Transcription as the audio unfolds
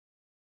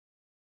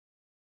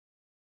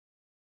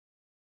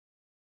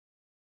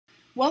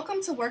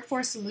Welcome to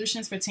Workforce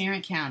Solutions for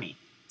Tarrant County.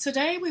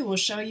 Today we will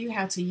show you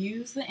how to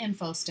use the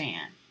info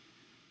stand.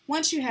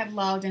 Once you have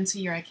logged into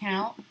your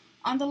account,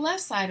 on the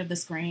left side of the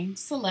screen,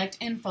 select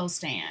Info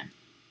Stand.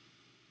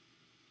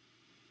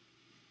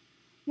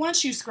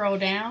 Once you scroll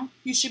down,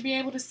 you should be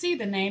able to see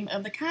the name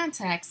of the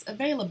contacts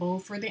available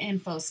for the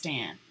info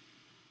stand.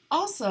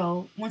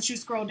 Also, once you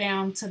scroll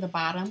down to the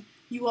bottom,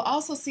 you will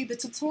also see the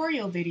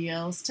tutorial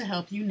videos to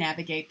help you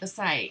navigate the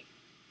site.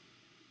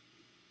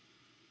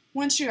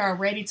 Once you are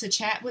ready to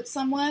chat with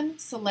someone,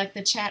 select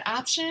the chat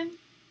option.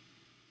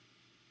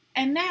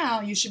 And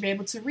now you should be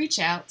able to reach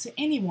out to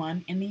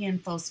anyone in the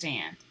info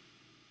stand.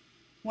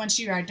 Once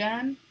you are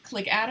done,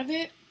 click out of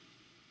it,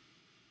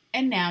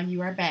 and now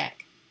you are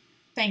back.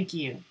 Thank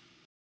you.